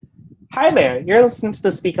Hi there, you're listening to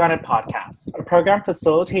the Speak On It podcast, a program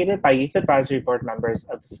facilitated by Youth Advisory Board members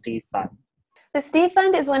of the Steve Fund. The Steve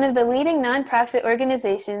Fund is one of the leading nonprofit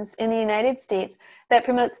organizations in the United States that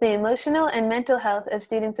promotes the emotional and mental health of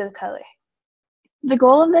students of color. The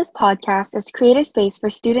goal of this podcast is to create a space for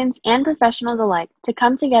students and professionals alike to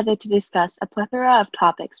come together to discuss a plethora of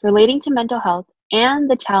topics relating to mental health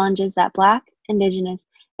and the challenges that Black, Indigenous,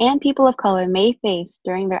 and people of color may face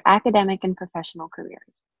during their academic and professional careers.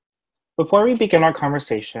 Before we begin our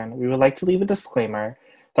conversation, we would like to leave a disclaimer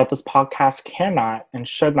that this podcast cannot and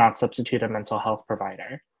should not substitute a mental health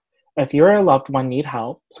provider. If you or a loved one need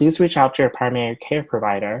help, please reach out to your primary care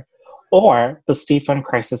provider or the Steve Fund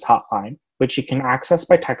Crisis Hotline, which you can access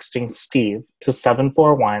by texting STEVE to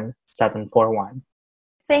 741-741.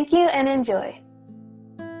 Thank you and enjoy.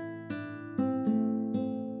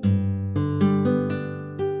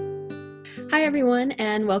 Hi, everyone,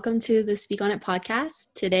 and welcome to the Speak On It podcast.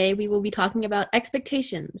 Today, we will be talking about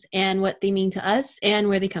expectations and what they mean to us and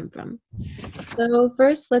where they come from. So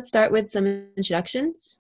first, let's start with some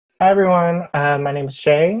introductions. Hi, everyone. My name is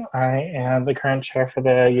Jay. I am the current chair for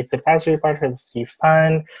the Youth Advisory Board for the Steve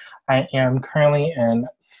Fund. I am currently in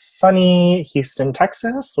sunny Houston,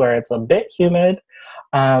 Texas, where it's a bit humid,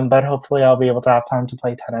 but hopefully I'll be able to have time to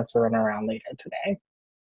play tennis or run around later today.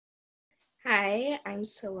 Hi, I'm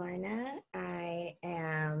Solana. I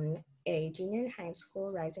am a junior in high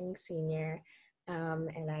school, rising senior,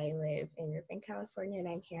 and I live in Irvine, California, and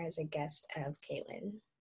I'm here as a guest of Caitlin.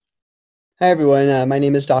 Hi, everyone. My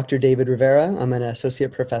name is Dr. David Rivera. I'm an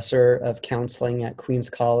associate professor of counseling at Queens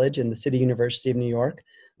College and the City University of New York.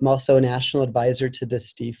 I'm also a national advisor to the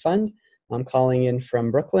Steve Fund. I'm calling in from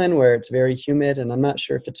Brooklyn, where it's very humid, and I'm not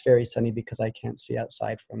sure if it's very sunny because I can't see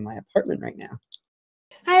outside from my apartment right now.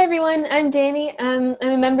 Hi, everyone. I'm Danny. I'm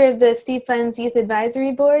a member of the Steve Fund's Youth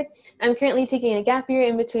Advisory Board. I'm currently taking a gap year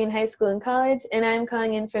in between high school and college, and I'm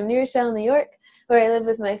calling in from New Rochelle, New York, where I live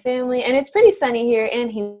with my family, and it's pretty sunny here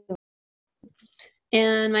and humid.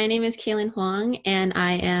 And my name is Kaylin Huang, and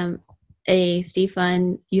I am a Steve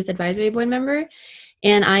Fund Youth Advisory Board member,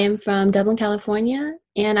 and I am from Dublin, California,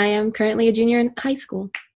 and I am currently a junior in high school.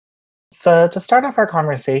 So to start off our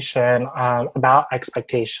conversation about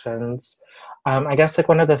expectations, I guess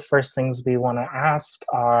one of the first things we want to ask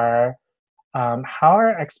are, how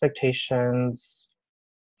are expectations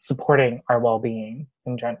supporting our well-being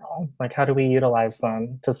in general? How do we utilize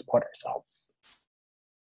them to support ourselves?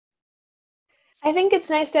 I think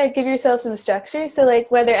it's nice to give yourself some structure. So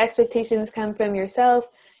whether expectations come from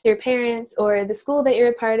yourself, your parents, or the school that you're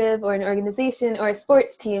a part of, or an organization, or a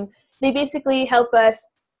sports team, they basically help us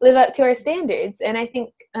live up to our standards. And I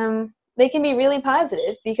think they can be really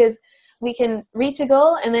positive because we can reach a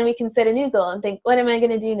goal and then we can set a new goal and think, what am I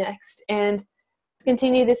going to do next? And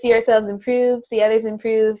continue to see ourselves improve, see others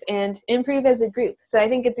improve, and improve as a group. So I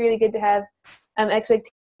think it's really good to have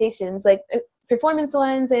expectations, performance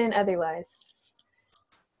ones and otherwise.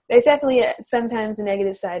 There's definitely sometimes a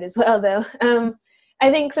negative side as well, though.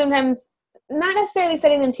 I think sometimes not necessarily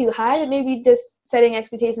setting them too high, but maybe just setting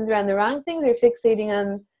expectations around the wrong things or fixating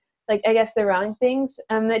on, the wrong things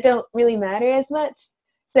that don't really matter as much.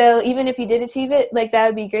 So even if you did achieve it, that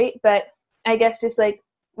would be great. But I guess just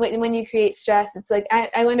when you create stress, it's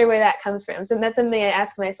I wonder where that comes from. So that's something I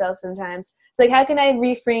ask myself sometimes. It's how can I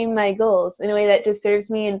reframe my goals in a way that just serves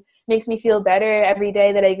me and makes me feel better every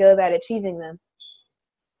day that I go about achieving them?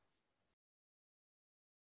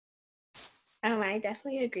 I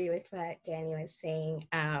definitely agree with what Danny was saying.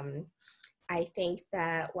 I think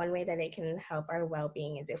that one way that it can help our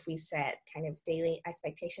well-being is if we set kind of daily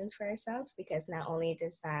expectations for ourselves, because not only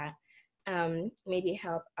does that maybe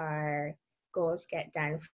help our goals get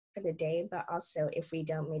done for the day, but also if we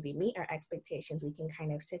don't maybe meet our expectations, we can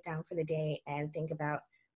kind of sit down for the day and think about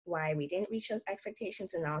why we didn't reach those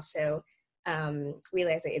expectations, and also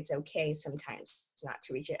realize that it's okay sometimes not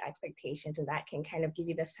to reach your expectations, and that can kind of give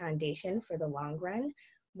you the foundation for the long run,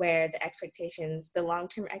 where the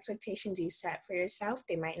long-term expectations you set for yourself,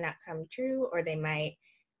 they might not come true, or they might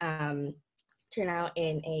turn out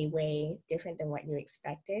in a way different than what you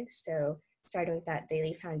expected. So starting with that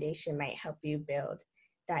daily foundation might help you build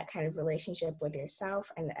that kind of relationship with yourself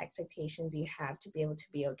and the expectations you have to be able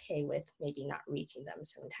to be okay with maybe not reaching them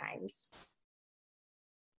sometimes.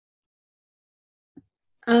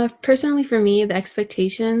 Personally, for me, the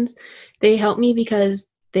expectations, they help me because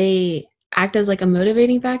they act as a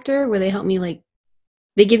motivating factor where they help me,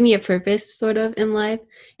 they give me a purpose sort of in life.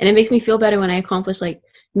 And it makes me feel better when I accomplish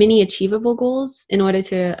mini achievable goals in order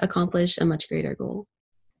to accomplish a much greater goal.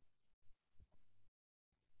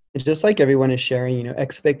 Just like everyone is sharing,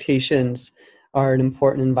 expectations are an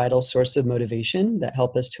important and vital source of motivation that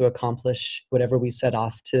help us to accomplish whatever we set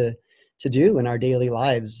off to do in our daily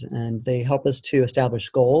lives. And they help us to establish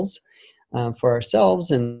goals for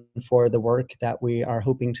ourselves and for the work that we are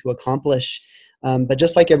hoping to accomplish. But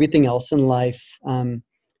just like everything else in life,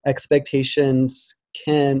 expectations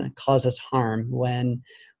can cause us harm when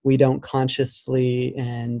we don't consciously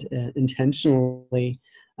and intentionally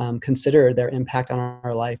consider their impact on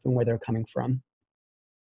our life and where they're coming from.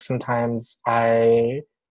 Sometimes I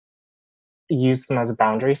use them as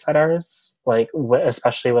boundary setters, like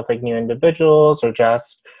especially with like new individuals or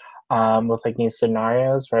just with like new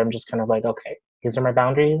scenarios where I'm just kind of like, okay, these are my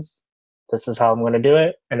boundaries. This is how I'm going to do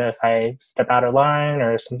it. And if I step out of line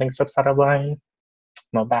or something steps out of line,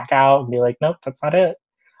 I'll back out and be like, nope, that's not it.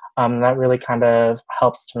 That really kind of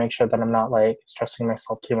helps to make sure that I'm not like stressing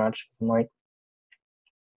myself too much. I'm like,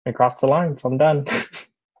 I crossed the line, so I'm done.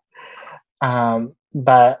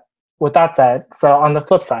 But with that said, so on the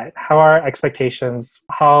flip side, how are expectations,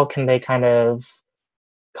 how can they kind of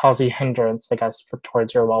cause you hindrance, I guess,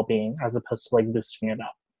 towards your well-being as opposed to like boosting it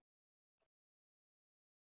up?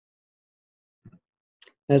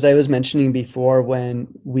 As I was mentioning before, when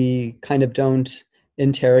we kind of don't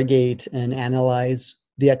interrogate and analyze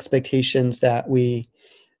the expectations that we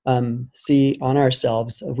see on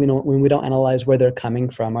ourselves, when we don't analyze where they're coming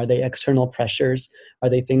from, are they external pressures? Are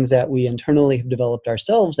they things that we internally have developed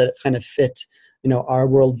ourselves that kind of fit, our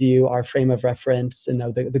worldview, our frame of reference,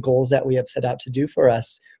 the goals that we have set out to do for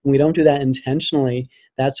us? When we don't do that intentionally,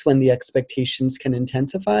 that's when the expectations can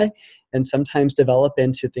intensify and sometimes develop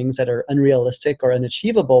into things that are unrealistic or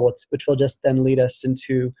unachievable, which will just then lead us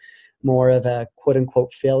into more of a quote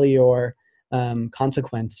unquote failure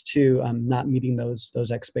consequence to not meeting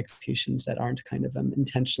those expectations that aren't kind of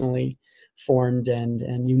intentionally formed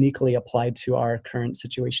and uniquely applied to our current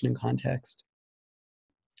situation and context.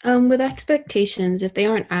 With expectations, if they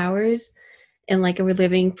aren't ours, and like we're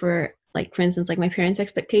living for, like, for instance, like my parents'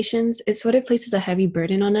 expectations, it sort of places a heavy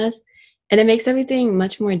burden on us, and it makes everything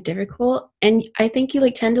much more difficult. And I think you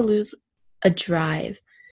like tend to lose a drive.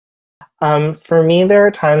 For me, there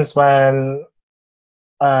are times when,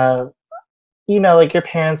 like your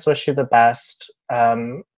parents wish you the best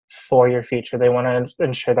for your future. They want to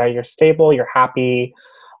ensure that you're stable, you're happy,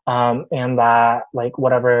 and that like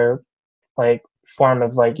whatever like form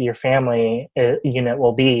of like your family unit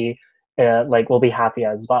will be, like will be happy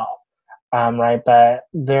as well, right? But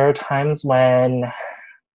there are times when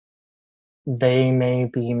they may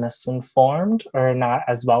be misinformed or not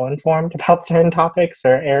as well informed about certain topics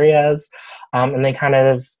or areas, and they kind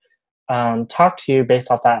of talk to you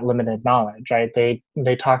based off that limited knowledge, right?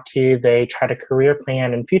 They talk to you, they try to career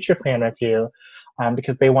plan and future plan with you,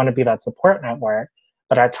 because they want to be that support network.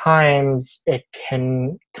 But at times, it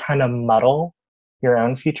can kind of muddle your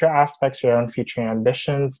own future aspects, your own future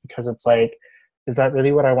ambitions, because it's like, is that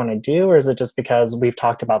really what I want to do, or is it just because we've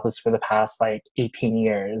talked about this for the past like 18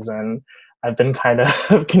 years and I've been kind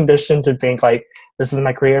of conditioned to think like, this is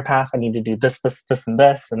my career path. I need to do this, this, this, and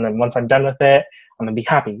this. And then once I'm done with it, I'm going to be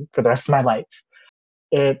happy for the rest of my life.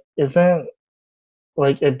 It isn't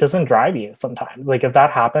like, it doesn't drive you sometimes. Like if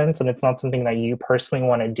that happens and it's not something that you personally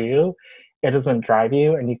want to do, it doesn't drive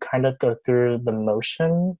you and you kind of go through the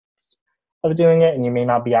motions of doing it and you may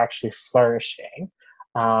not be actually flourishing,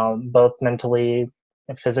 both mentally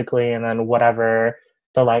and physically, and then whatever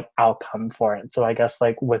the like outcome for it. So I guess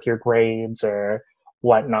like with your grades or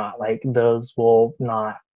whatnot, like those will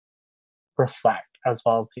not reflect as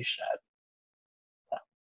well as they should.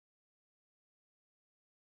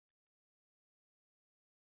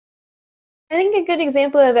 I think a good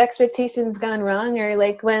example of expectations gone wrong are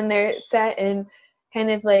like when they're set and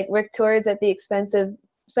kind of like work towards at the expense of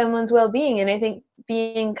someone's well-being. And I think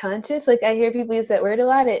being conscious, like I hear people use that word a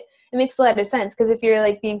lot, it makes a lot of sense, because if you're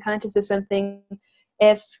like being conscious of something,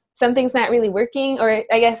 if something's not really working, or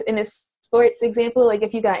I guess in a sports example, like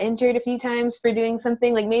if you got injured a few times for doing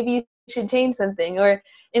something, like maybe you should change something. Or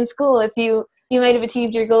in school, if you might have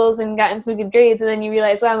achieved your goals and gotten some good grades, and then you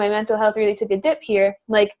realize, wow, my mental health really took a dip here,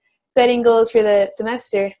 like setting goals for the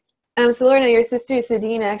semester. So Lorna, your sister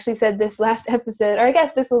Sadina actually said this last episode, or I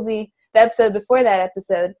guess this will be the episode before that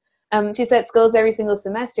episode. She sets goals every single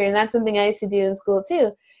semester, and that's something I used to do in school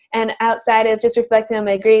too. And outside of just reflecting on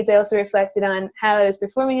my grades, I also reflected on how I was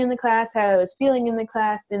performing in the class, how I was feeling in the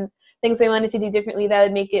class, and things I wanted to do differently that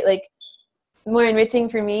would make it like more enriching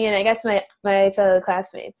for me and I guess my fellow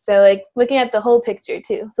classmates. So like looking at the whole picture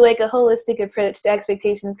too. So like a holistic approach to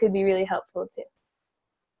expectations could be really helpful too.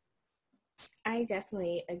 I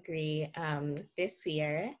definitely agree. This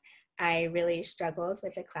year, I really struggled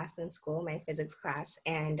with a class in school, my physics class,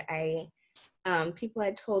 and I People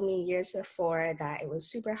had told me years before that it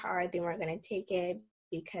was super hard. They weren't going to take it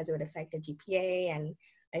because it would affect their GPA. And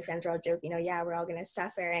my friends were all joking, yeah, we're all going to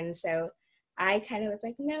suffer. And so I kind of was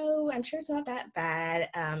like, no, I'm sure it's not that bad.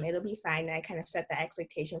 It'll be fine. And I kind of set the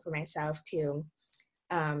expectation for myself to,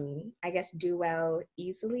 I guess, do well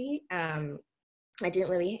easily. I didn't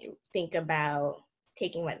really think about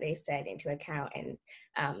taking what they said into account and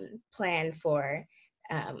plan for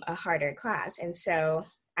a harder class. And so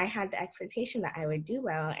I had the expectation that I would do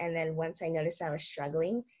well. And then once I noticed I was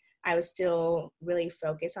struggling, I was still really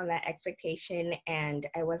focused on that expectation, and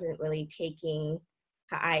I wasn't really taking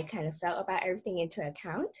how I kind of felt about everything into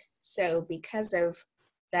account. So because of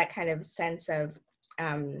that kind of sense of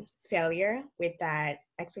failure with that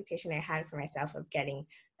expectation I had for myself of getting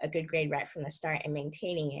a good grade right from the start and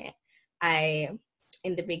maintaining it, I,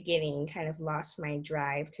 in the beginning, kind of lost my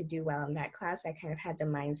drive to do well in that class. I kind of had the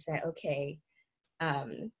mindset, okay,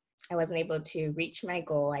 I wasn't able to reach my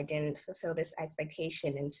goal. I didn't fulfill this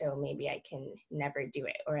expectation, and so maybe I can never do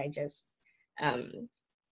it. Or I just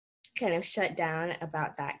kind of shut down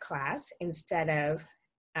about that class instead of,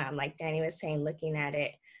 like Danny was saying, looking at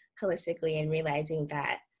it holistically and realizing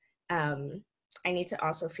that I need to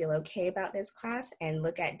also feel okay about this class and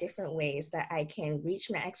look at different ways that I can reach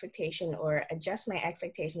my expectation or adjust my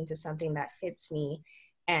expectation to something that fits me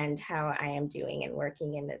and how I am doing and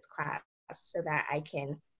working in this class, so that I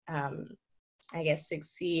can, I guess,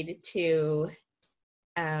 succeed to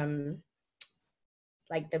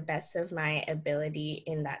like the best of my ability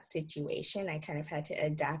in that situation. I kind of had to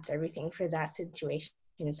adapt everything for that situation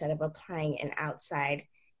instead of applying an outside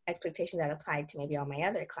expectation that applied to maybe all my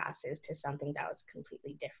other classes to something that was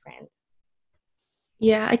completely different.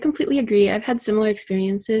 Yeah, I completely agree. I've had similar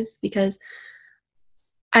experiences because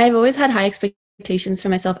I've always had high expectations for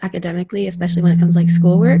myself academically, especially when it comes to like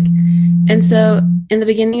schoolwork. And so in the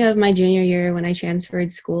beginning of my junior year, when I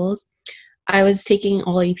transferred schools, I was taking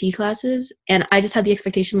all AP classes, and I just had the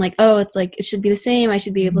expectation like, oh, it's like, it should be the same. I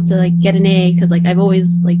should be able to like get an A because like I've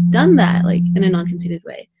always like done that like in a non-conceited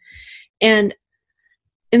way. And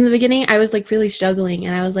in the beginning, I was like really struggling,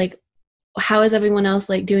 and I was like, how is everyone else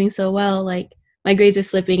like doing so well? Like my grades are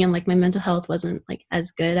slipping, and like my mental health wasn't like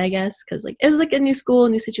as good, I guess, because like it was like a new school,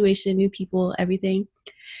 new situation, new people, everything.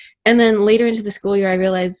 And then later into the school year, I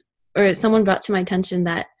realized, or someone brought to my attention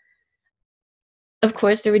that of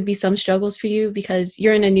course there would be some struggles for you because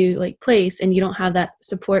you're in a new like place and you don't have that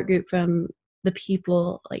support group from the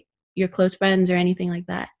people, like your close friends or anything like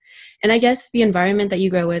that. And I guess the environment that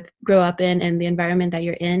you grow up in, and the environment that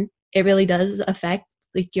you're in, it really does affect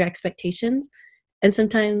like your expectations. And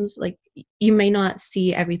sometimes like you may not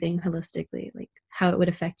see everything holistically, like how it would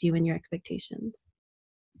affect you and your expectations.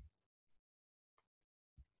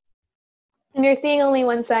 And you're seeing only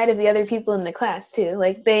one side of the other people in the class too.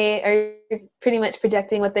 Like they are pretty much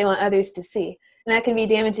projecting what they want others to see. And that can be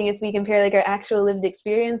damaging if we compare like our actual lived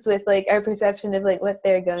experience with like our perception of like what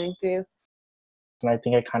they're going through. And I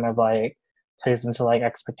think it kind of like plays into like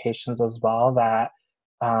expectations as well, that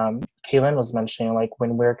Kaylin was mentioning, like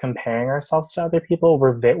when we're comparing ourselves to other people,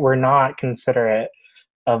 we're not considerate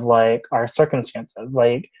of like our circumstances.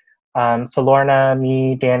 Like so Lorna,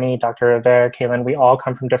 me, Danny, Dr. Rivera, Kaylin, we all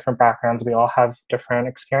come from different backgrounds. We all have different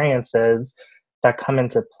experiences that come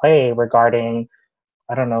into play regarding,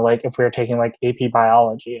 I don't know, like if we were taking like AP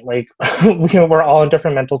biology, like we're all in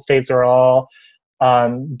different mental states. We're all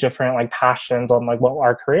different like passions on like what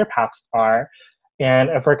our career paths are. And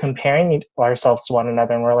if we're comparing ourselves to one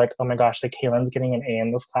another and we're like, oh my gosh, like Kaylin's getting an A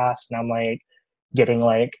in this class and I'm like getting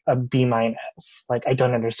like a B minus, like I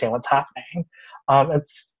don't understand what's happening.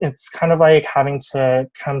 It's kind of like having to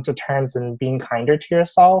come to terms and being kinder to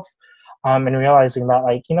yourself, and realizing that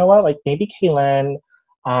like, you know what, like maybe Kaylin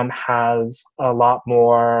has a lot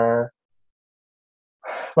more,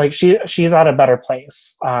 like she's at a better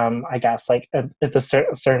place, I guess, like at the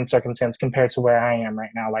certain circumstance compared to where I am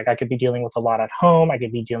right now. Like I could be dealing with a lot at home. I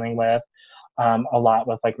could be dealing with a lot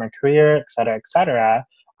with like my career, et cetera, et cetera.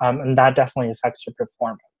 And that definitely affects your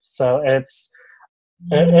performance. So it's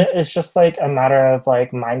just like a matter of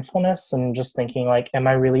like mindfulness and just thinking like, am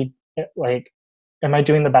I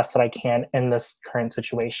doing the best that I can in this current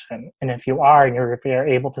situation? And if you are, and you're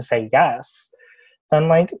able to say yes, then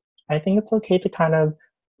like, I think it's okay to kind of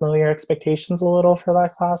lower your expectations a little for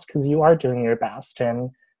that class, because you are doing your best and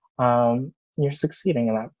you're succeeding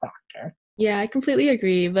in that factor. Yeah, I completely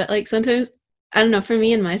agree. But like sometimes, I don't know, for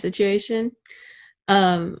me in my situation,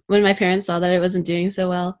 when my parents saw that I wasn't doing so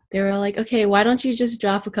well, they were like, okay, why don't you just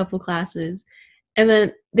drop a couple classes? And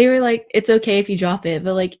then they were like, it's okay if you drop it,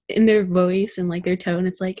 but like in their voice and like their tone,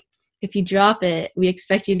 it's like, if you drop it, we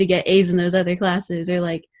expect you to get A's in those other classes, or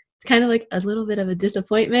like it's kind of like a little bit of a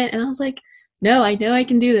disappointment. And I was like, no, I know I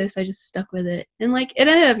can do this. I just stuck with it. And like, it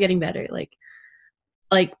ended up getting better. Like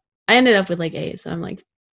I ended up with like A's. So I'm like,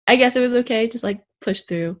 I guess it was okay. Just like push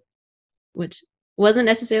through, which wasn't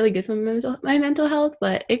necessarily good for my mental health,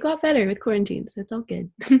 but it got better with quarantine. So it's all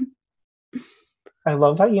good. I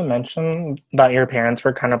love that you mentioned that your parents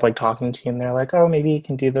were kind of like talking to you and they're like, oh, maybe you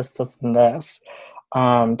can do this, this, and this,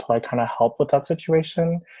 to like kind of help with that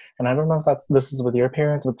situation. And I don't know if this is with your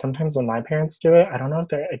parents, but sometimes when my parents do it, I don't know if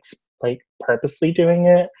they're like purposely doing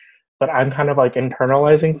it, but I'm kind of like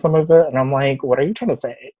internalizing some of it. And I'm like, what are you trying to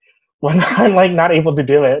say? When I'm like not able to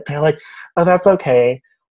do it, they're like, oh, that's okay.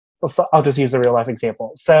 So I'll just use a real life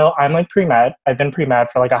example. So I'm like pre-med. I've been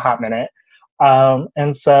pre-med for like a hot minute.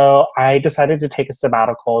 And so I decided to take a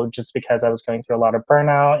sabbatical just because I was going through a lot of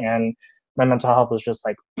burnout and my mental health was just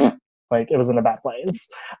like it was in a bad place.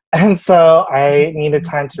 And so I needed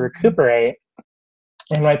time to recuperate.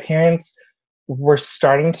 And my parents were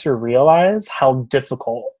starting to realize how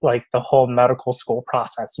difficult like the whole medical school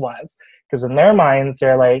process was. Because in their minds,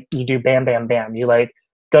 they're like, you do bam, bam, bam. You like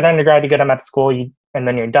go to undergrad, you go to med school, and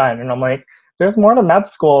then you're done. And I'm like, there's more to med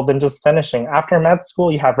school than just finishing. After med school,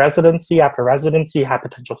 you have residency. After residency, you have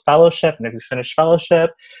potential fellowship. And if you finish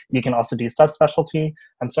fellowship, you can also do subspecialty.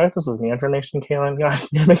 I'm sorry if this is new information, Kaylin.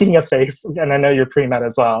 You're making a face, and I know you're pre-med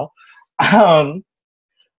as well.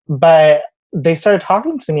 But they started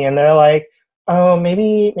talking to me, and they're like, oh,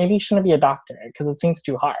 maybe you shouldn't be a doctor because it seems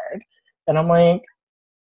too hard. And I'm like,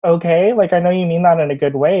 okay, like I know you mean that in a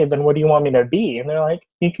good way, then what do you want me to be? And they're like,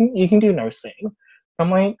 you can do nursing. I'm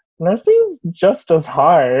like, nursing's just as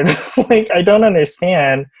hard. Like I don't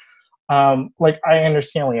understand. Like I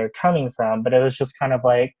understand where you're coming from, but it was just kind of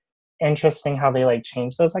like interesting how they like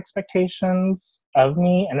changed those expectations of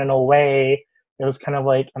me. And in a way, it was kind of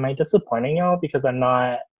like, am I disappointing y'all because I'm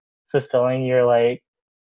not fulfilling your like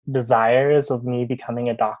desires of me becoming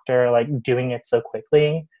a doctor, like doing it so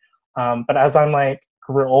quickly? But as I'm like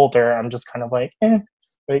grew older, I'm just kind of like,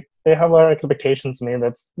 like they have a lot of expectations of me.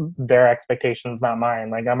 That's their expectations, not mine.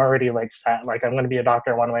 Like I'm already like set. Like I'm going to be a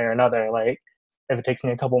doctor one way or another. Like if it takes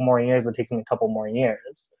me a couple more years, it takes me a couple more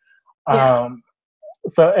years. Yeah.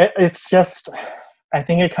 So it's just, I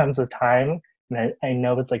think it comes with time. And I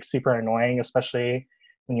know it's like super annoying, especially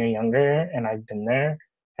when you're younger. And I've been there.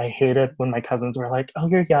 I hate it when my cousins were like, "Oh,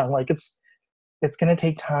 you're young. Like it's gonna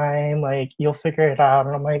take time. Like you'll figure it out."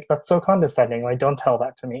 And I'm like, "That's so condescending. Like don't tell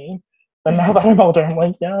that to me." But now that I'm older, I'm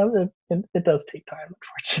like, yeah, it does take time,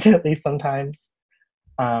 unfortunately, sometimes.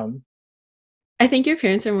 I think your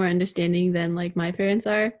parents are more understanding than like my parents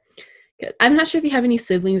are. I'm not sure if you have any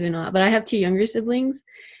siblings or not, but I have 2 younger siblings.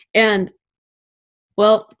 And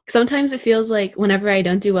well, sometimes it feels like whenever I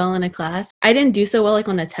don't do well in a class, I didn't do so well like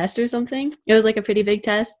on a test or something. It was like a pretty big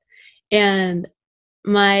test. And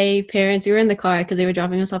my parents, we were in the car because they were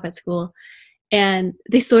dropping us off at school. And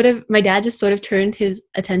my dad just sort of turned his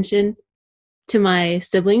attention to my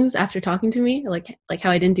siblings after talking to me, like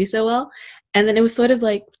how I didn't do so well. And then it was sort of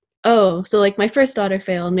like, oh, so like my first daughter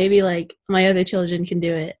failed, maybe like my other children can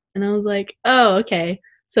do it. And I was like, oh, okay.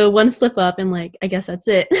 So one slip up and like, I guess that's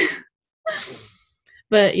it.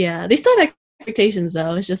 But yeah, they still have expectations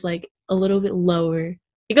though. It's just like a little bit lower.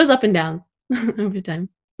 It goes up and down over time.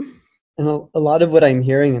 And a lot of what I'm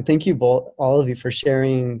hearing, and thank you all of you for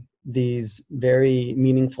sharing these very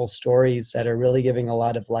meaningful stories that are really giving a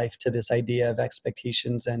lot of life to this idea of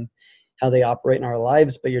expectations and how they operate in our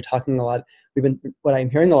lives. But you're talking a lot, what I'm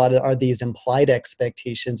hearing a lot of are these implied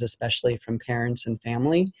expectations, especially from parents and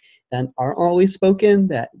family, that aren't always spoken,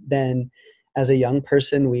 that then as a young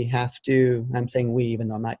person, we have to, I'm saying we, even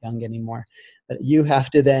though I'm not young anymore, but you have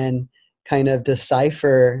to then kind of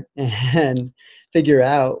decipher and figure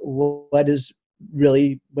out what is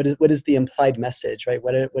the implied message, right?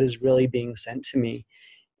 What is really being sent to me?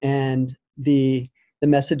 And the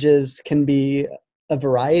messages can be a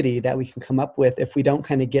variety that we can come up with if we don't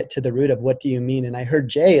kind of get to the root of what do you mean. And I heard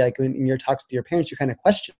Jay, like in your talks with your parents, you kind of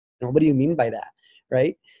question, what do you mean by that,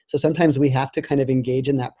 right? So sometimes we have to kind of engage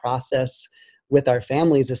in that process with our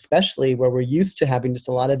families, especially where we're used to having just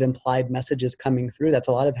a lot of implied messages coming through. That's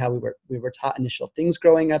a lot of how we were taught initial things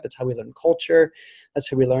growing up. It's how we learn culture. That's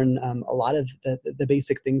how we learn a lot of the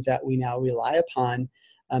basic things that we now rely upon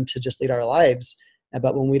to just lead our lives.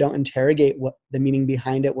 But when we don't interrogate what the meaning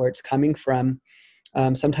behind it, where it's coming from,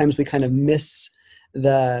 sometimes we kind of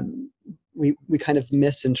we kind of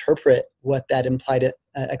misinterpret what that implied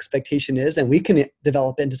expectation is, and we can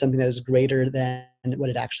develop it into something that is greater than what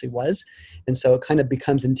it actually was. And so it kind of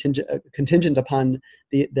becomes contingent upon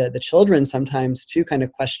the children sometimes to kind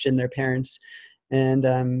of question their parents And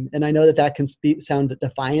I know that can sound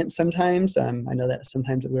defiant sometimes. I know that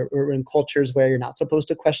sometimes we're in cultures where you're not supposed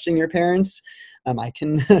to question your parents. I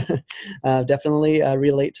can definitely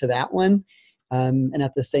relate to that one. And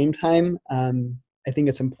at the same time, I think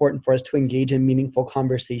it's important for us to engage in meaningful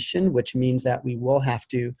conversation, which means that we will have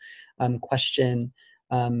to question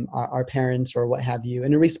our parents or what have you,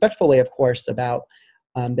 in a respectful way, of course, about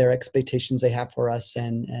their expectations they have for us,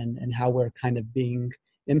 and how we're kind of being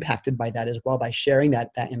impacted by that as well, by sharing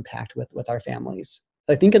that impact with our families.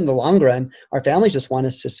 I think in the long run, our families just want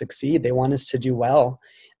us to succeed. They want us to do well.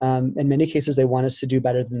 In many cases, they want us to do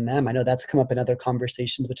better than them. I know that's come up in other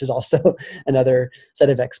conversations, which is also another set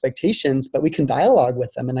of expectations, but we can dialogue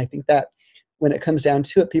with them. And I think that when it comes down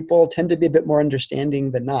to it, people tend to be a bit more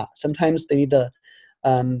understanding than not. Sometimes they need to,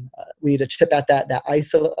 we need to chip at that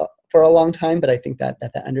ice for a long time, but I think that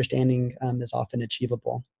understanding is often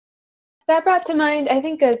achievable. That brought to mind, I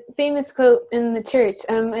think, a famous quote in the church.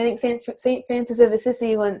 I think St. Francis of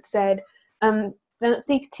Assisi once said, don't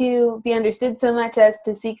seek to be understood so much as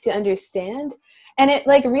to seek to understand. And it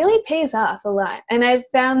really pays off a lot. And I've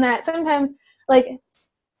found that sometimes,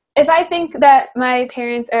 if I think that my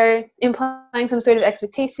parents are implying some sort of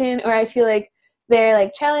expectation, or I feel like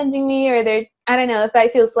they're challenging me, or I don't know, if I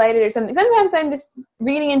feel slighted or something, sometimes I'm just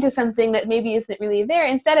reading into something that maybe isn't really there.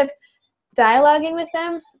 Instead of dialoguing with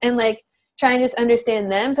them and trying to just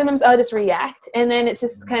understand them, sometimes I'll just react, and then it's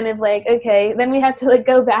just kind of okay, then we have to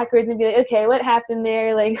go backwards and be okay, what happened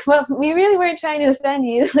there? Well, we really weren't trying to offend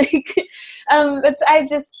you. I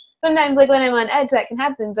just sometimes when I'm on edge, that can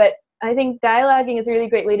happen, but I think dialoguing is a really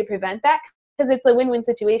great way to prevent that, because it's a win-win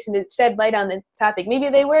situation to shed light on the topic. Maybe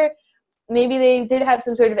they did have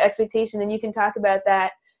some sort of expectation, and you can talk about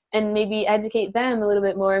that and maybe educate them a little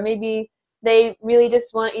bit more. Maybe they really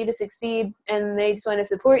just want you to succeed and they just want to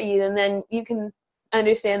support you, and then you can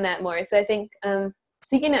understand that more. So I think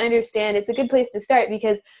seeking to understand, it's a good place to start,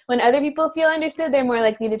 because when other people feel understood, they're more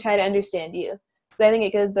likely to try to understand you. So I think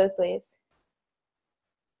it goes both ways.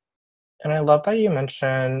 And I love that you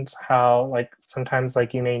mentioned how sometimes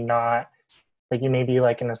you may not, you may be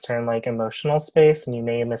in a certain emotional space and you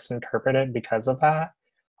may misinterpret it because of that.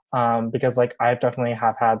 Because I've definitely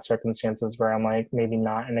have had circumstances where I'm maybe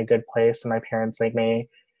not in a good place, and my parents may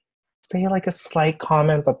say a slight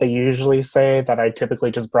comment that they usually say that I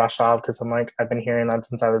typically just brush off, because I'm I've been hearing that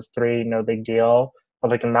since I was 3, no big deal.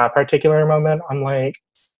 But in that particular moment, I'm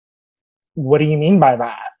what do you mean by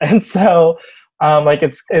that? And so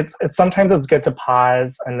it's sometimes it's good to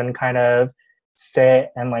pause and then kind of sit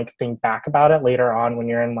and think back about it later on when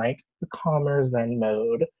you're in the calmer zen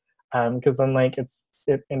mode, because then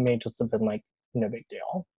it may just have been no big deal,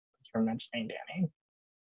 like you were mentioning, Danny.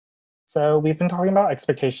 So we've been talking about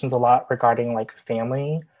expectations a lot regarding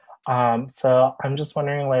family. So I'm just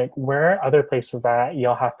wondering where are other places that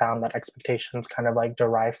y'all have found that expectations kind of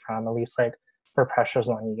derive from, at least for pressures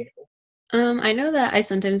on you? I know that I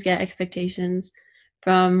sometimes get expectations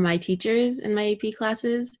from my teachers in my AP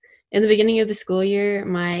classes. In the beginning of the school year,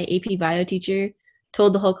 my AP bio teacher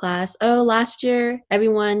told the whole class, oh, last year,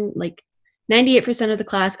 everyone, 98% of the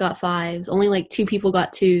class got 5s. Only 2 people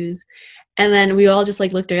got 2s. And then we all just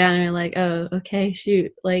looked around and were oh, okay,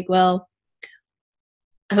 shoot. Well,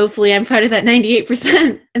 hopefully I'm part of that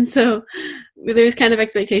 98%. And so there's kind of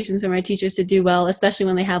expectations from our teachers to do well, especially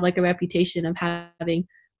when they have a reputation of having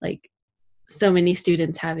so many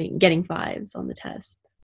students getting 5s on the test.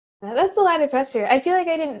 That's a lot of pressure. I feel I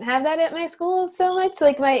didn't have that at my school so much.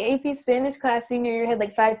 My AP Spanish class senior year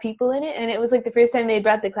had 5 people in it, and it was the first time they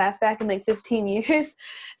brought the class back in 15 years.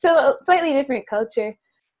 So a slightly different culture.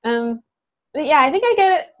 But yeah, I think I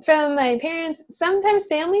get it from my parents, sometimes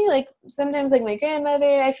family, sometimes my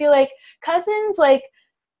grandmother. I feel cousins,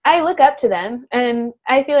 I look up to them, and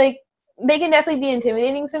I feel they can definitely be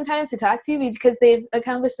intimidating sometimes to talk to, because they've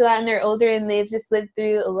accomplished a lot and they're older and they've just lived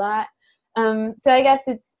through a lot. So I guess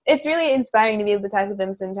it's really inspiring to be able to talk with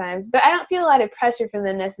them sometimes, but I don't feel a lot of pressure from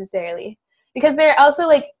them necessarily, because they're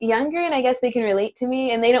also younger, and I guess they can relate to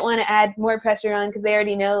me, and they don't want to add more pressure on because they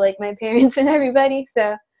already know my parents and everybody.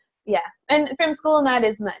 So yeah, and from school, not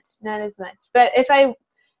as much. But if I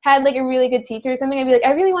had a really good teacher or something, I'd be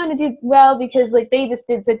I really want to do well because they just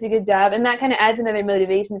did such a good job, and that kind of adds another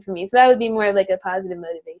motivation for me. So that would be more a positive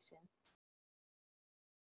motivation.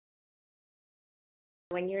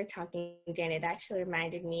 When you were talking, Jen, it actually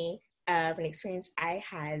reminded me of an experience I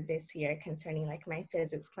had this year concerning my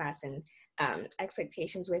physics class and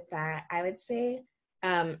expectations with that. I would say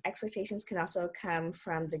expectations can also come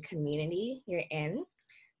from the community you're in.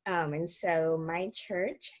 And so my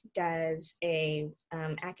church does a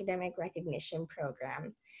academic recognition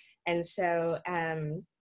program. And so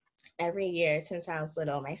every year since I was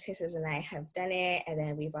little, my sisters and I have done it. And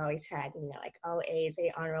then we've always had, like all A's,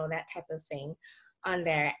 A honor roll, that type of thing on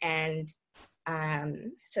there. And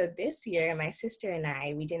so this year, my sister and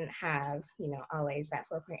I, we didn't have, all A's, that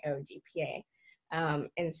 4.0 GPA.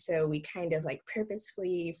 And so we kind of like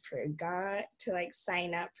purposefully forgot to like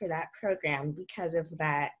sign up for that program because of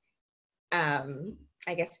that,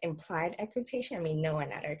 I guess, implied expectation. I mean, no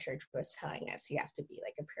one at our church was telling us you have to be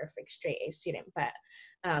like a perfect straight A student, but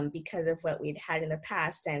because of what we'd had in the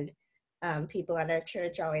past, and people at our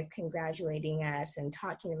church always congratulating us and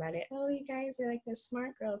talking about it, oh, you guys are like the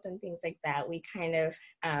smart girls and things like that, we kind of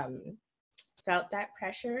felt that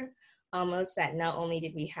pressure almost, that not only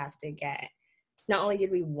did we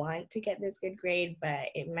want to get this good grade, but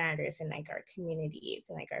it matters in like our communities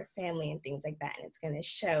and like our family and things like that, and it's going to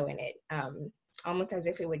show in it, almost as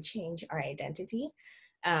if it would change our identity.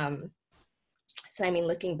 So, I mean,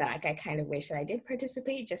 looking back, I kind of wish that I did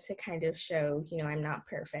participate just to kind of show, I'm not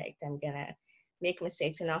perfect. I'm going to make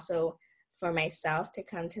mistakes. And also for myself to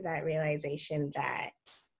come to that realization that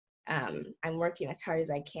I'm working as hard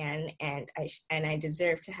as I can, and I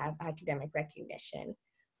deserve to have academic recognition.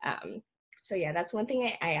 So yeah, that's one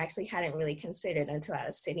thing I actually hadn't really considered until I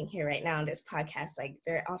was sitting here right now on this podcast. Like,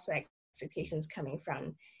 there are also expectations coming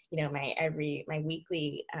from, my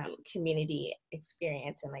weekly community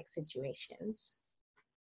experience and like situations.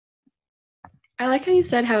 I like how you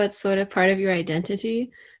said how it's sort of part of your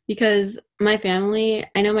identity, because my family,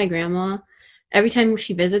 I know my grandma, every time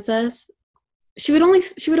she visits us, she would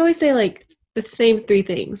always say like the same three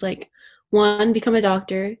things, like 1, become a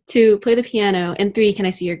doctor, 2, play the piano, and 3, can I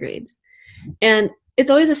see your grades? And it's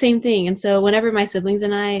always the same thing. And so whenever my siblings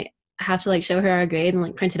and I have to like show her our grades and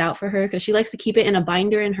like print it out for her, because she likes to keep it in a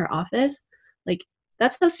binder in her office, like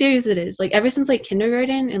that's how serious it is. Like ever since like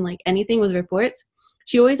kindergarten and like anything with reports,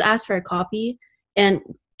 she always asks for a copy. And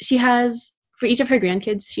she has, for each of her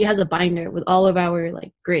grandkids, she has a binder with all of our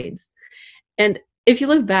like grades. And if you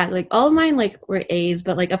look back, like all of mine like were A's,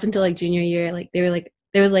 but like up until like junior year, like they were like,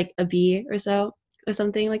 there was like a B or so or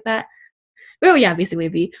something like that. Oh yeah, basically a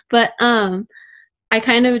B. But I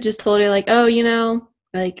kind of just told her like, oh,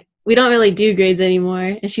 like we don't really do grades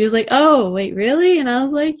anymore. And she was like, oh, wait, really? And I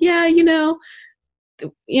was like, yeah,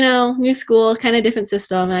 new school, kind of different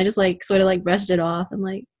system. And I just like sort of like brushed it off, and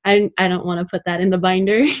like I don't want to put that in the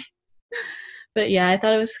binder. But yeah,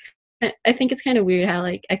 I think it's kind of weird how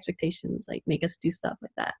like expectations like make us do stuff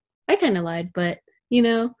like that. I kind of lied, but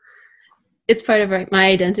it's part of my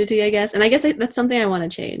identity, I guess. And I guess that's something I want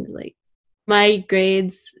to change. Like my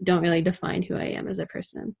grades don't really define who I am as a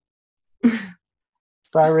person.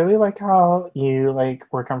 So I really like how you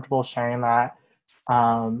were comfortable sharing that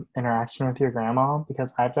interaction with your grandma,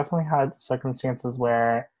 because I've definitely had circumstances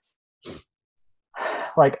where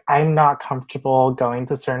I'm not comfortable going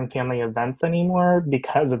to certain family events anymore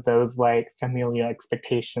because of those familial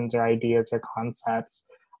expectations or ideas or concepts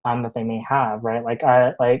that they may have, right?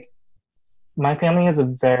 My family is a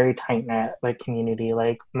very tight-knit community.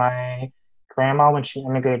 My grandma, when she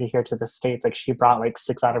immigrated here to the States, she brought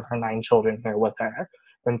 6 out of her 9 children here with her.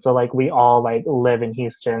 And so we all live in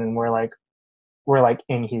Houston, and we're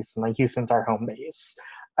in Houston. Houston's our home base.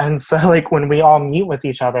 And so when we all meet with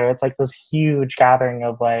each other, it's this huge gathering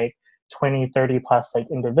of 20, 30 plus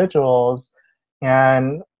individuals,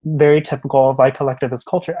 and very typical of collectivist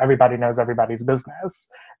culture. Everybody knows everybody's business.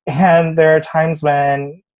 And there are times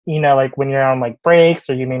when, when you're on breaks,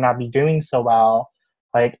 or you may not be doing so well,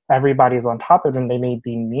 everybody's on top of them. They may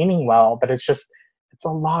be meaning well, but it's a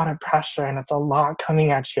lot of pressure, and it's a lot coming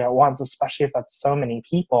at you at once, especially if that's so many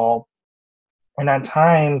people. And at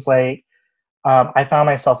times, I found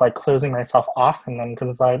myself closing myself off from them,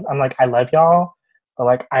 because I'm I love y'all,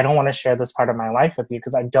 but I don't want to share this part of my life with you,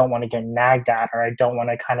 because I don't want to get nagged at, or I don't want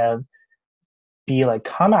to kind of be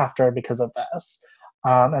come after because of this.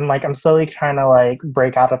 And I'm slowly trying to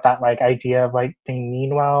break out of that idea of they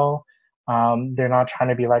mean well. They're not trying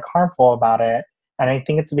to be harmful about it. And I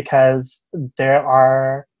think it's because there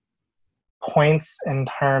are points in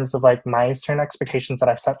terms of my certain expectations that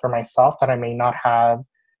I've set for myself that I may not have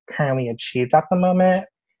currently achieved at the moment.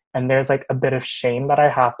 And there's a bit of shame that I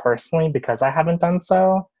have personally because I haven't done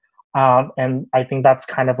so. And I think that's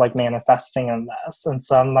kind of manifesting in this. And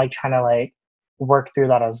so I'm trying to work through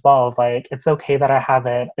that as well. It's okay that I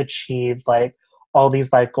haven't achieved all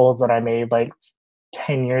these goals that I made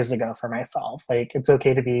 10 years ago for myself. It's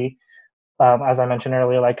okay to be, as I mentioned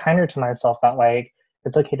earlier, kinder to myself, that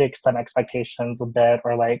it's okay to extend expectations a bit,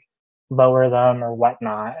 or lower them or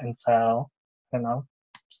whatnot. And so, I don't know,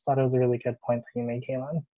 just thought it was a really good point that you made,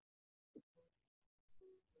 Kaylin.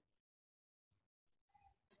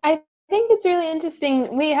 I think it's really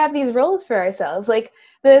interesting. We have these roles for ourselves, like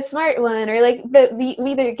the smart one, or like we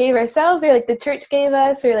either gave ourselves, or like the church gave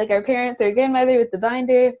us, or like our parents or grandmother with the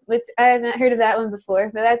binder, which I have not heard of that one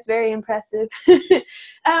before, but that's very impressive.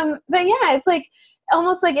 But yeah, it's like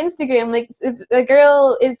almost like Instagram. Like if a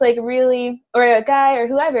girl is like really, or a guy or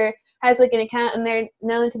whoever has like an account and they're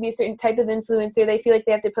known to be a certain type of influencer, they feel like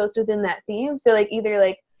they have to post within that theme. So like either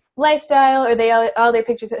like lifestyle, or they all their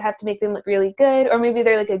pictures that have to make them look really good, or maybe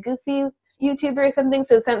they're like a goofy YouTuber or something,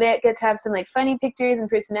 so they get to have some like funny pictures and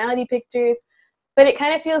personality pictures. But it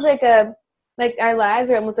kind of feels like our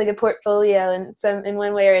lives are almost like a portfolio in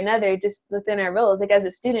one way or another, just within our roles. Like as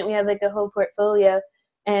a student, we have like a whole portfolio,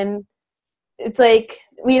 and it's like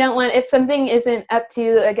we don't want, if something isn't up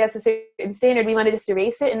to, I guess, a certain standard, we want to just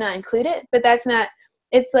erase it and not include it. But that's not,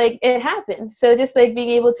 it's like it happened. So just like being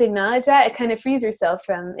able to acknowledge that, it kind of frees yourself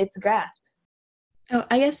from its grasp. Oh,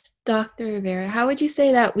 I guess, Dr. Rivera, how would you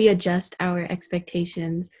say that we adjust our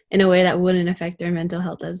expectations in a way that wouldn't affect our mental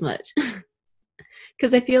health as much?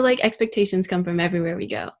 Because I feel like expectations come from everywhere we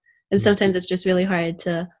go. And sometimes it's just really hard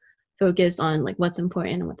to focus on like what's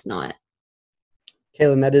important and what's not.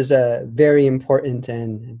 Kaylin, that is a very important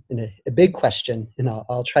and a big question, and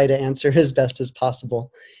I'll try to answer as best as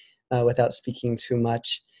possible without speaking too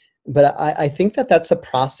much. But I think that that's a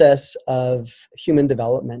process of human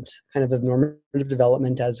development, kind of normative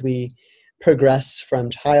development, as we progress from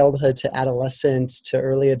childhood to adolescence to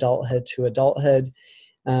early adulthood to adulthood.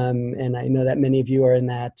 And I know that many of you are in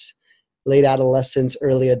that late adolescence,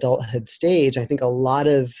 early adulthood stage. I think a lot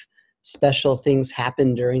of special things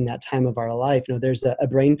happen during that time of our life. You know, there's a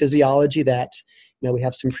brain physiology that, you know, we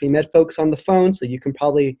have some pre-med folks on the phone, so you can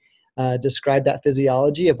probably describe that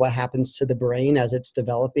physiology of what happens to the brain as it's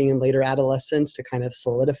developing in later adolescence to kind of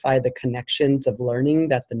solidify the connections of learning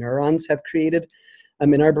that the neurons have created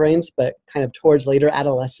in our brains. But kind of towards later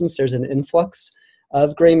adolescence, there's an influx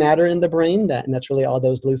of gray matter in the brain, and that's really all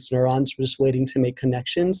those loose neurons just waiting to make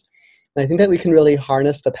connections. And I think that we can really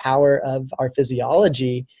harness the power of our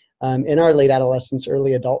physiology in our late adolescence,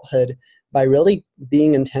 early adulthood, by really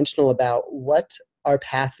being intentional about what our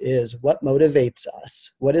path is, what motivates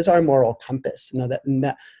us, what is our moral compass. You know,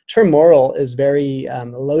 that term moral is very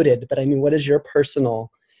loaded, but I mean, what is your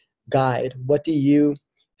personal guide? What do you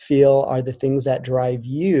feel are the things that drive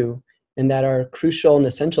you and that are crucial and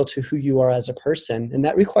essential to who you are as a person? And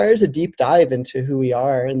that requires a deep dive into who we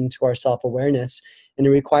are and into our self-awareness. And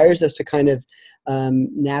it requires us to kind of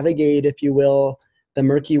navigate, if you will, the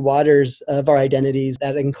murky waters of our identities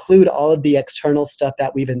that include all of the external stuff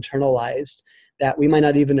that we've internalized that we might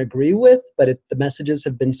not even agree with, but the messages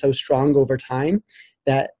have been so strong over time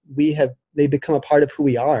that they become a part of who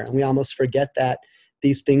we are. And we almost forget that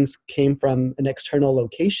these things came from an external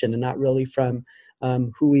location and not really from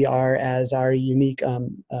who we are as our unique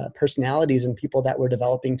personalities and people that we're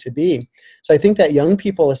developing to be. So I think that young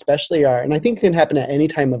people especially are, and I think it can happen at any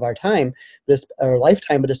time of our time, or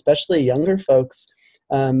lifetime, but especially younger folks,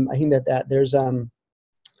 I think that there's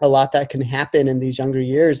a lot that can happen in these younger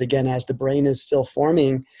years, again, as the brain is still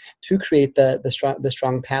forming to create the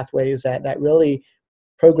strong pathways that really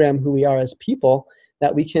program who we are as people,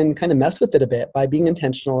 that we can kind of mess with it a bit by being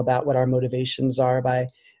intentional about what our motivations are, by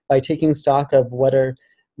taking stock of what are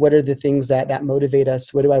the things that motivate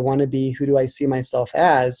us, what do I want to be, who do I see myself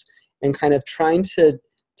as, and kind of trying to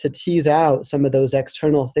tease out some of those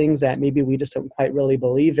external things that maybe we just don't quite really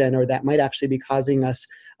believe in, or that might actually be causing us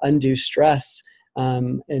undue stress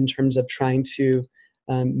in terms of trying to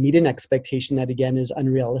meet an expectation that, again, is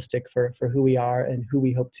unrealistic for who we are and who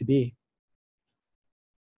we hope to be.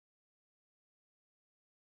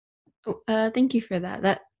 Thank you for that.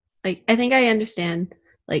 That, like, I think I understand.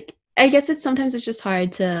 Like, I guess sometimes it's just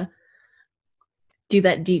hard to do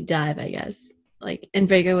that deep dive, I guess, like, and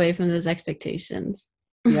break away from those expectations.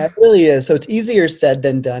 Yeah, it really is. So it's easier said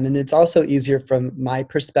than done. And it's also easier from my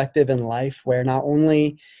perspective in life, where not only,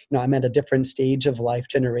 you know, I'm at a different stage of life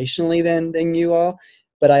generationally than you all,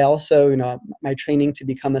 but I also, you know, my training to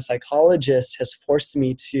become a psychologist has forced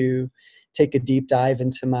me to take a deep dive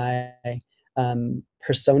into my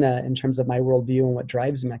persona in terms of my worldview and what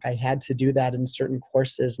drives me. Like, I had to do that in certain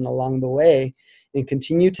courses and along the way, and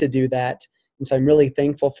continue to do that. And so I'm really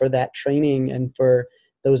thankful for that training and for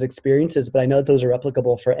those experiences, but I know those are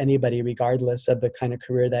replicable for anybody, regardless of the kind of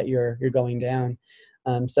career that you're going down.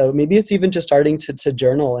 So maybe it's even just starting to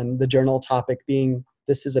journal, and the journal topic being,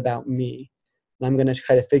 this is about me. And I'm going to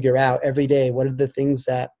try to figure out every day, what are the things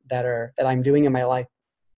that I'm doing in my life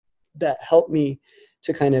that help me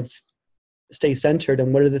to kind of stay centered,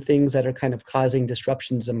 and what are the things that are kind of causing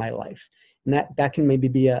disruptions in my life. And that can maybe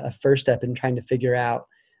be a first step in trying to figure out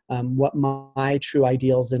what my true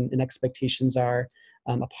ideals and expectations are,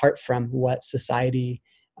 apart from what society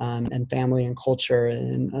and family and culture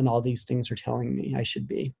and all these things are telling me I should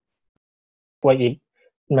be. What you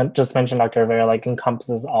just mentioned, Dr. Rivera, like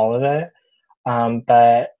encompasses all of it.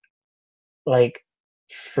 But like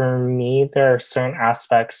for me, there are certain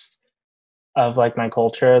aspects of like my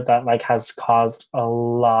culture that like has caused a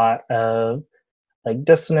lot of like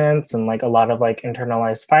dissonance and like a lot of like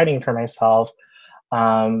internalized fighting for myself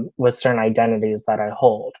with certain identities that I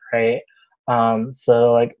hold, right?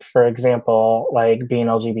 So like for example, like being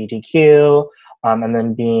LGBTQ, and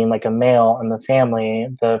then being like a male in the family,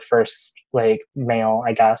 the first like male,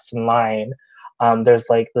 I guess, in line. There's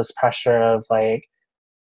like this pressure of like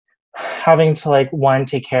having to like one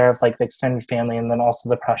take care of like the extended family, and then also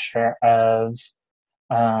the pressure of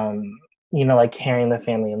um, like carrying the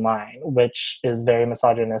family in line, which is very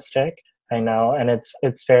misogynistic. I know, and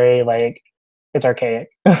it's very like it's archaic,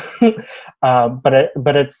 but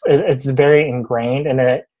it's very ingrained, and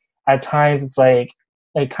it at times it's like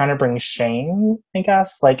it kind of brings shame, I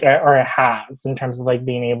guess, like or it has in terms of like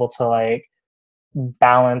being able to like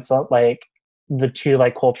balance up like the two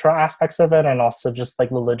like cultural aspects of it, and also just like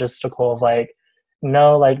the logistical of like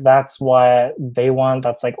no, like that's what they want,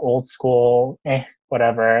 that's like old school,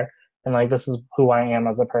 whatever, and like this is who I am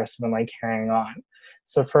as a person and like carrying on.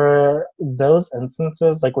 So for those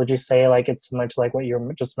instances, like would you say like it's similar to like what you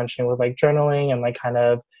were just mentioning with like journaling and like kind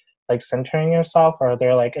of like centering yourself, or are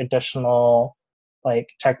there like additional like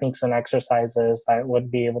techniques and exercises that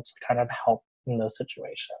would be able to kind of help in those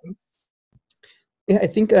situations? Yeah, I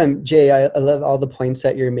think, Jay, I love all the points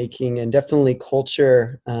that you're making, and definitely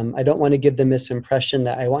culture. I don't want to give the misimpression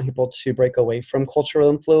that I want people to break away from cultural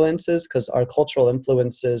influences, because our cultural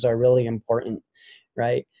influences are really important,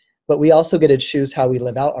 right? But we also get to choose how we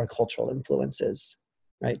live out our cultural influences,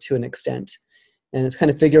 right, to an extent. And it's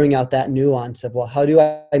kind of figuring out that nuance of, well, how do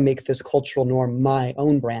I make this cultural norm my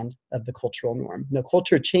own brand of the cultural norm?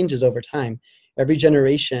 Culture changes over time. Every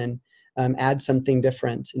generation add something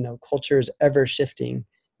different. Culture is ever shifting.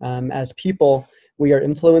 As people, we are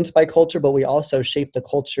influenced by culture, but we also shape the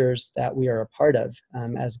cultures that we are a part of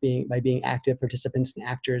by being active participants and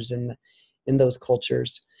actors in those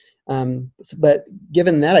cultures. But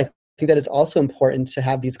given that, I think that it's also important to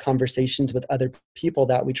have these conversations with other people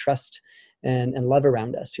that we trust and love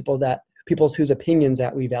around us, people whose opinions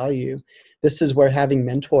that we value. This is where having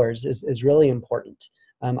mentors is really important.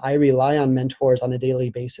 I rely on mentors on a daily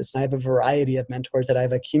basis, and I have a variety of mentors that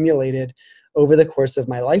I've accumulated over the course of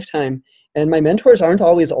my lifetime. And my mentors aren't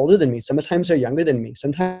always older than me. Sometimes they're younger than me.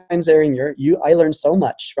 Sometimes they're in I learn so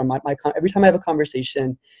much from every time I have a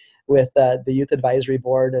conversation with the Youth Advisory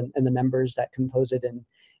Board and the members that compose it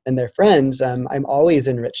and their friends. I'm always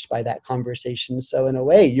enriched by that conversation. So in a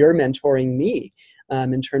way, you're mentoring me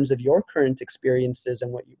in terms of your current experiences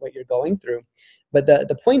and what you're going through. But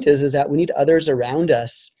the point is that we need others around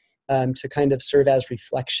us to kind of serve as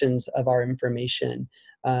reflections of our information.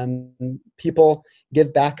 People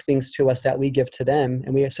give back things to us that we give to them,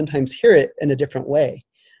 and we sometimes hear it in a different way.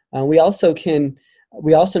 We also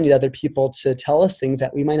need other people to tell us things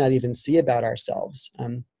that we might not even see about ourselves.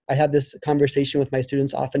 I have this conversation with my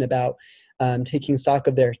students often about taking stock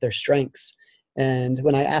of their strengths. And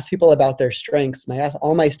when I ask people about their strengths, and I ask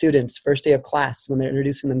all my students first day of class when they're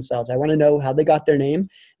introducing themselves, I want to know how they got their name,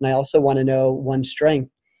 and I also want to know one strength.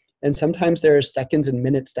 And sometimes there are seconds and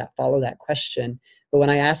minutes that follow that question. But when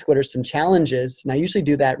I ask what are some challenges, and I usually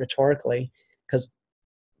do that rhetorically, because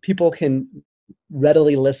people can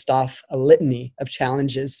readily list off a litany of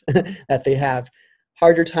challenges that they have.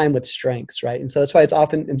 Harder time with strengths, right? And so that's why it's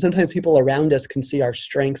often, and sometimes people around us can see our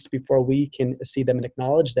strengths before we can see them and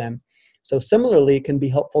acknowledge them. So similarly, it can be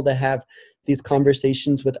helpful to have these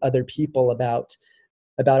conversations with other people about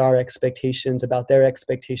our expectations, about their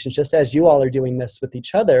expectations, just as you all are doing this with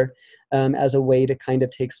each other, as a way to kind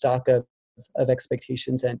of take stock of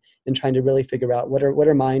expectations and trying to really figure out what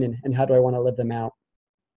are mine and how do I want to live them out.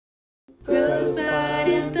 Rosebud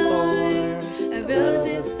and thorn. A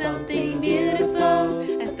rose is something beautiful.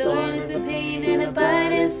 A thorn is a pain, and a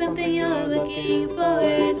bud is something you're looking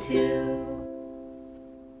forward to.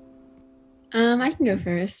 I can go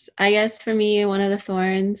first. I guess for me, one of the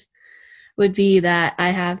thorns would be that I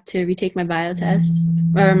have to retake my bio test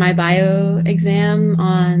or my bio exam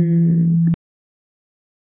on.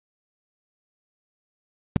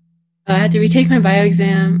 I had to retake my bio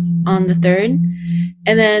exam on the 3rd.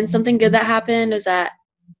 And then something good that happened is that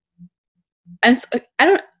I've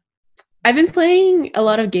been playing a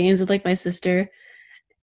lot of games with like my sister,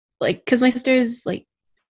 like, cause my sister is like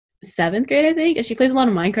 7th grade, I think, and she plays a lot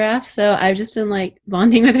of Minecraft, so I've just been like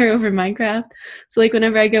bonding with her over Minecraft. So like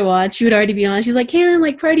whenever I go watch, she would already be on. She's like, Kaylin,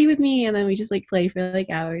 like party with me, and then we just like play for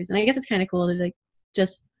like hours. And I guess it's kind of cool to like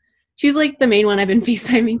just, she's like the main one I've been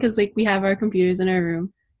FaceTiming because like we have our computers in our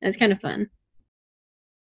room, and it's kind of fun.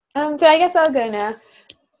 So I guess I'll go now.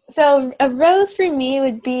 So a rose for me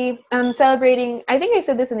would be celebrating, I think I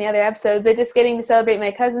said this in the other episode, but just getting to celebrate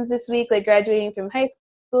my cousins this week, like graduating from high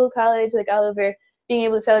school, college, like all over, being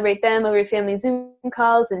able to celebrate them over family Zoom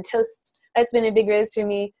calls and toasts. That's been a big rose for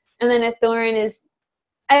me. And then a thorn is,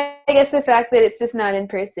 I guess, the fact that it's just not in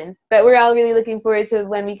person. But we're all really looking forward to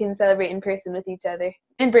when we can celebrate in person with each other.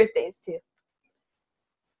 And birthdays, too.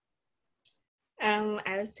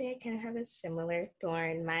 I would say I kind of have a similar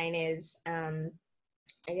thorn. Mine is, I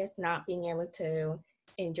guess, not being able to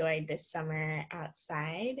enjoy this summer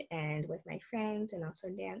outside and with my friends and also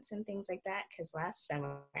dance and things like that, because last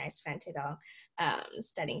summer I spent it all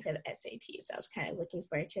studying for the SAT, so I was kind of looking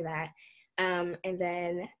forward to that. And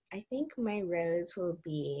then I think my rose will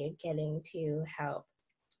be getting to help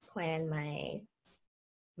plan my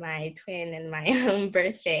twin and my own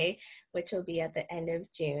birthday, which will be at the end of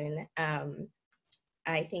June.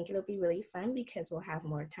 I think it'll be really fun because we'll have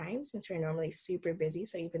more time since we're normally super busy.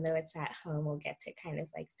 So even though it's at home, we'll get to kind of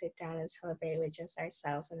like sit down and celebrate with just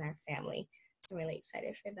ourselves and our family. So I'm really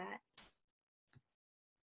excited for that.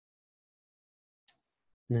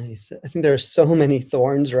 Nice. I think there are so many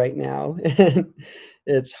thorns right now.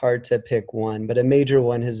 It's hard to pick one, but a major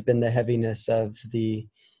one has been the heaviness of the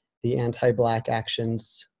anti-Black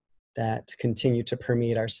actions that continue to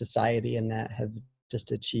permeate our society and that have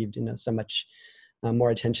just achieved, so much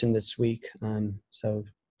more attention this week. So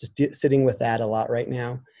just sitting with that a lot right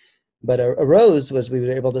now. But a rose was we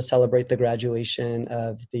were able to celebrate the graduation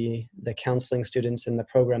of the counseling students in the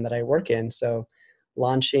program that I work in. So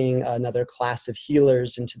launching another class of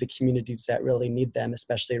healers into the communities that really need them,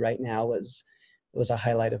 especially right now, was a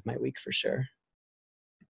highlight of my week for sure.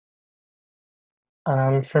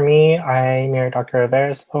 For me, I married Dr.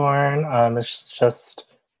 Rivera's thorn. It's just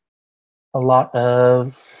a lot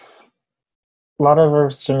of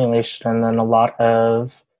overstimulation and then a lot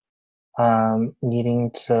of needing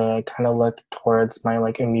to kind of look towards my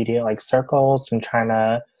like immediate like circles and trying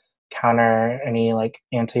to counter any like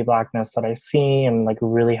anti-Blackness that I see and like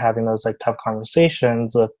really having those like tough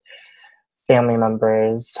conversations with family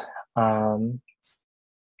members,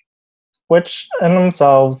 which in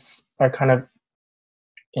themselves are kind of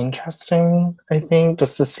interesting, I think,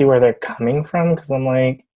 just to see where they're coming from, because I'm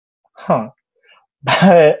like,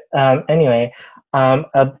 But anyway,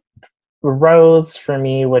 a rose for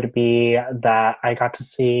me would be that I got to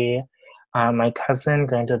see my cousin.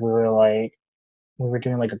 Granted, we were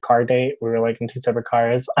doing like a car date. We were like in two separate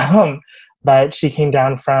cars. But she came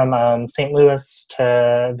down from St. Louis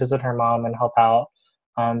to visit her mom and help out.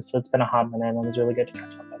 So it's been a hot minute, and it was really good to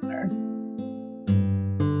catch up with her.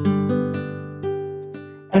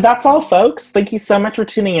 And that's all, folks. Thank you so much for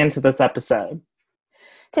tuning in to this episode.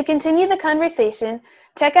 To continue the conversation,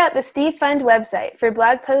 check out the Steve Fund website for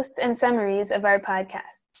blog posts and summaries of our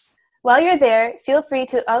podcasts. While you're there, feel free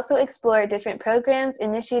to also explore different programs,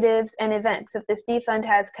 initiatives, and events that the Steve Fund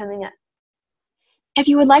has coming up. If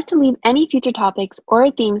you would like to leave any future topics or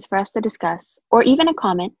themes for us to discuss, or even a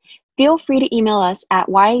comment, feel free to email us at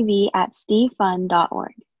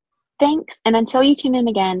yv@stevefund.org. Thanks, and until you tune in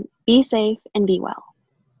again, be safe and be well.